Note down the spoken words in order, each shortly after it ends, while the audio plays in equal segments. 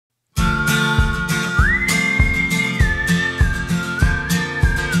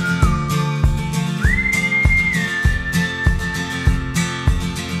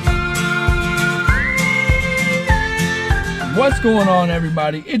going on,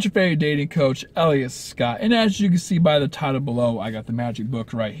 everybody? It's your favorite dating coach, Elliot Scott. And as you can see by the title below, I got the magic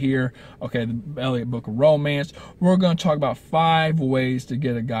book right here. Okay, the Elliot Book of Romance. We're going to talk about 5 ways to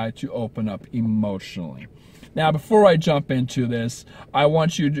get a guy to open up emotionally. Now, before I jump into this, I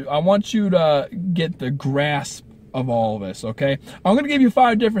want you to get the grasp of all of this, okay? I'm going to give you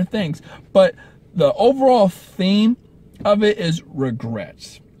 5 different things, but the overall theme of it is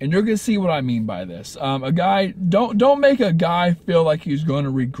regrets. And you're gonna see what I mean by this. A guy, don't make a guy feel like he's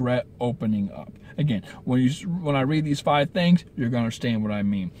gonna regret opening up. Again, when I read these 5 things, you're gonna understand what I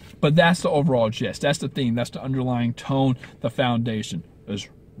mean. But that's the overall gist. That's the theme. That's the underlying tone. The foundation is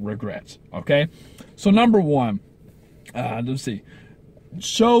regrets. Okay. So number 1, let's see.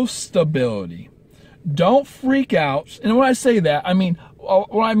 Show stability. Don't freak out. And when I say that, I mean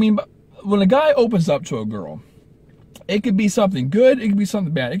what I mean. When a guy opens up to a girl, it could be something good, it could be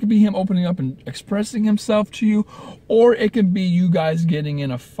something bad. It could be him opening up and expressing himself to you, or it could be you guys getting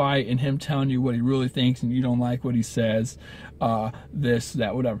in a fight and him telling you what he really thinks and you don't like what he says, this,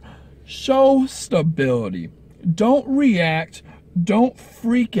 that, whatever. Show stability. Don't react. Don't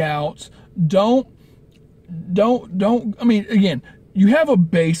freak out. Don't, I mean, again, you have a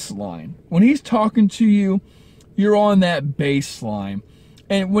baseline. When he's talking to you, you're on that baseline.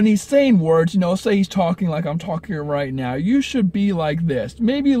 And when he's saying words, say he's talking like I'm talking right now, you should be like this.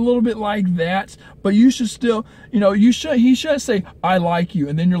 Maybe a little bit like that, but you should still, he should say, I like you.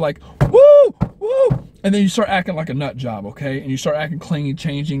 And then you're like, woo, woo. And then you start acting like a nut job, okay? And you start acting clingy,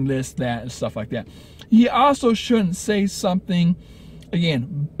 changing this, that, and stuff like that. He also shouldn't say something,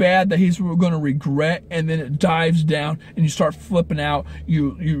 again, bad that he's going to regret, and then it dives down and you start flipping out.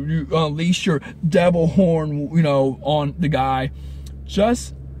 You unleash your devil horn, on the guy.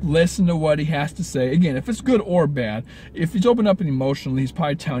 Just listen to what he has to say. Again, if it's good or bad, if he's open up and emotionally, he's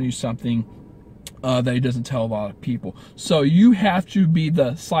probably telling you something that he doesn't tell a lot of people. So you have to be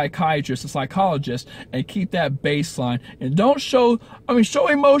the psychiatrist, the psychologist, and keep that baseline. And don't show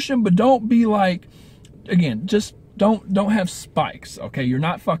emotion, but don't be like, again, just don't have spikes, okay? You're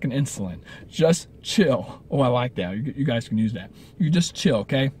not fucking insulin. Just chill. Oh, I like that. You guys can use that. You just chill,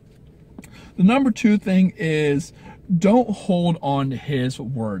 okay? The number 2 thing is, don't hold on to his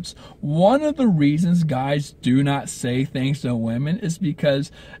words. One of the reasons guys do not say things to women is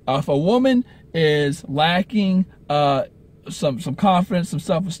because if a woman is lacking some confidence, some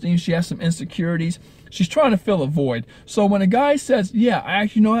self-esteem, she has some insecurities, she's trying to fill a void. So when a guy says, yeah,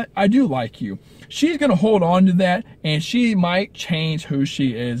 actually, you know what, I do like you, she's going to hold on to that, and she might change who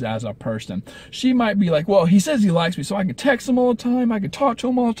she is as a person. She might be like, well, he says he likes me, so I can text him all the time, I can talk to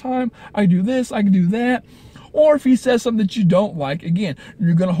him all the time, I can do this, I can do that. Or if he says something that you don't like, again,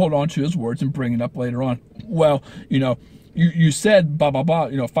 you're going to hold on to his words and bring it up later on. Well, you said blah, blah,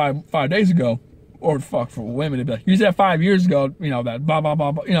 blah, 5 days ago, or fuck, for women, it'd be like, you said 5 years ago, that blah, blah,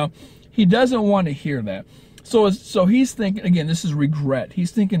 blah, blah, he doesn't want to hear that. So he's thinking, again, this is regret.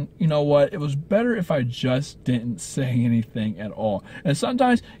 He's thinking, you know what, it was better if I just didn't say anything at all. And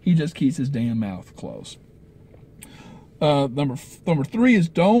sometimes he just keeps his damn mouth closed. Number 3 is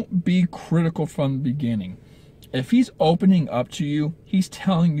don't be critical from the beginning. If he's opening up to you, he's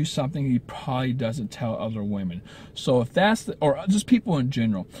telling you something he probably doesn't tell other women. So if that's or just people in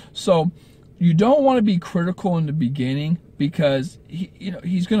general. So you don't want to be critical in the beginning, because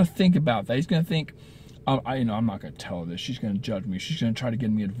he's going to think about that. He's going to think, I'm not going to tell her this. She's going to judge me. She's going to try to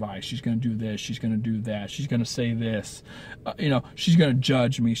give me advice. She's going to do this. She's going to do that. She's going to say this. She's going to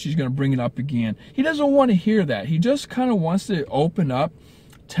judge me. She's going to bring it up again. He doesn't want to hear that. He just kind of wants to open up,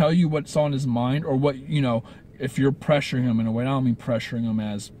 tell you what's on his mind, or what, if you're pressuring him in a way. I don't mean pressuring him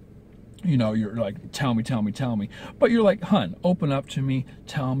as, you're like, tell me. But you're like, hun, open up to me,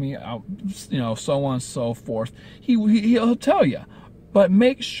 tell me, so on and so forth. He'll tell you. But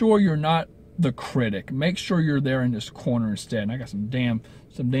make sure you're not the critic. Make sure you're there in this corner instead. And I got some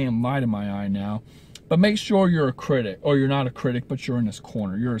damn light in my eye now. But make sure you're a critic, or you're not a critic, but you're in this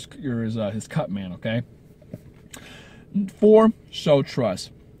corner. You're his cut man, okay? 4, show trust.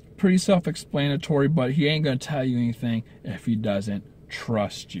 Pretty self-explanatory, but he ain't going to tell you anything if he doesn't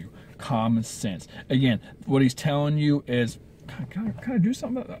trust you. Common sense. Again, what he's telling you is, can I do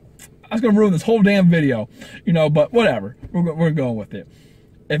something? I was going to ruin this whole damn video, but whatever. We're going with it.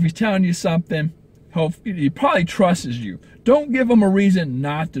 If he's telling you something, he probably trusts you. Don't give him a reason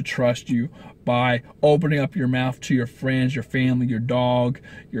not to trust you by opening up your mouth to your friends, your family, your dog,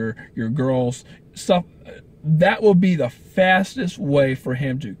 your girls, stuff. That will be the fastest way for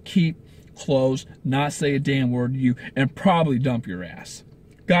him to keep closed, not say a damn word to you, and probably dump your ass.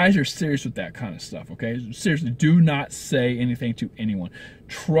 Guys are serious with that kind of stuff, okay? Seriously, do not say anything to anyone.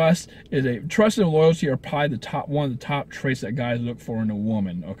 Trust and loyalty are probably one of the top traits that guys look for in a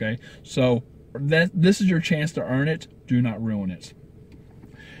woman, okay? So this is your chance to earn it. Do not ruin it.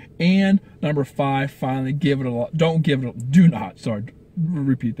 And number 5, finally, do not give it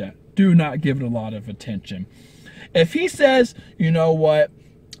a lot of attention. If he says, you know what,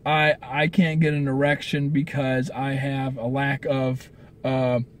 I can't get an erection because I have a lack of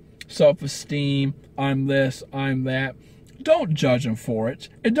self-esteem, I'm this, I'm that, don't judge him for it,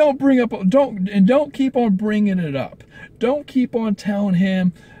 and don't keep on bringing it up. Don't keep on telling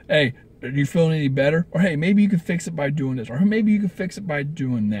him, hey, are you feeling any better? Or hey, maybe you can fix it by doing this, or maybe you can fix it by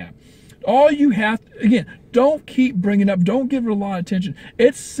doing that. All you have to, again, don't keep bringing up, don't give it a lot of attention.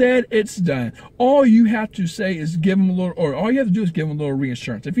 It's said, it's done. All you have to say is give him a little, or all you have to do is give him a little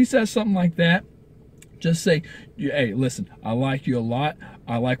reassurance. If he says something like that, just say, hey, listen, I like you a lot.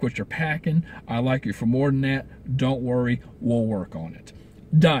 I like what you're packing. I like you for more than that. Don't worry, we'll work on it.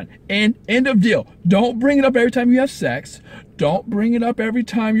 Done. And end of deal. Don't bring it up every time you have sex. Don't bring it up every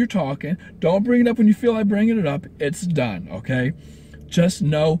time you're talking. Don't bring it up when you feel like bringing it up. It's done, okay? Just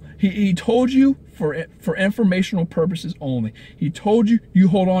know he told you for informational purposes only. He told you, you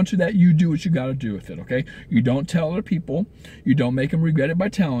hold on to that, you do what you got to do with it, okay? You don't tell other people. You don't make them regret it by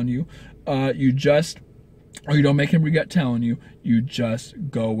telling you. You don't make him regret telling you. You just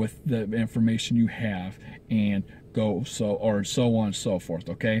go with the information you have and go so on and so forth,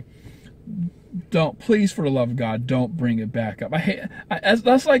 okay? Don't, please, for the love of God, don't bring it back up.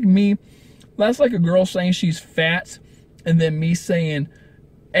 That's like me. That's like a girl saying she's fat, and then me saying,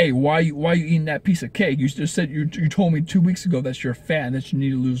 hey, why you eating that piece of cake? You just said, you told me 2 weeks ago that you're fat and that you need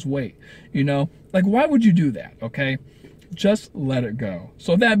to lose weight. You know, like, why would you do that? Okay, just let it go.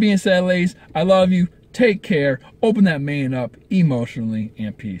 So that being said, ladies, I love you. Take care. Open that man up emotionally,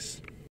 and peace.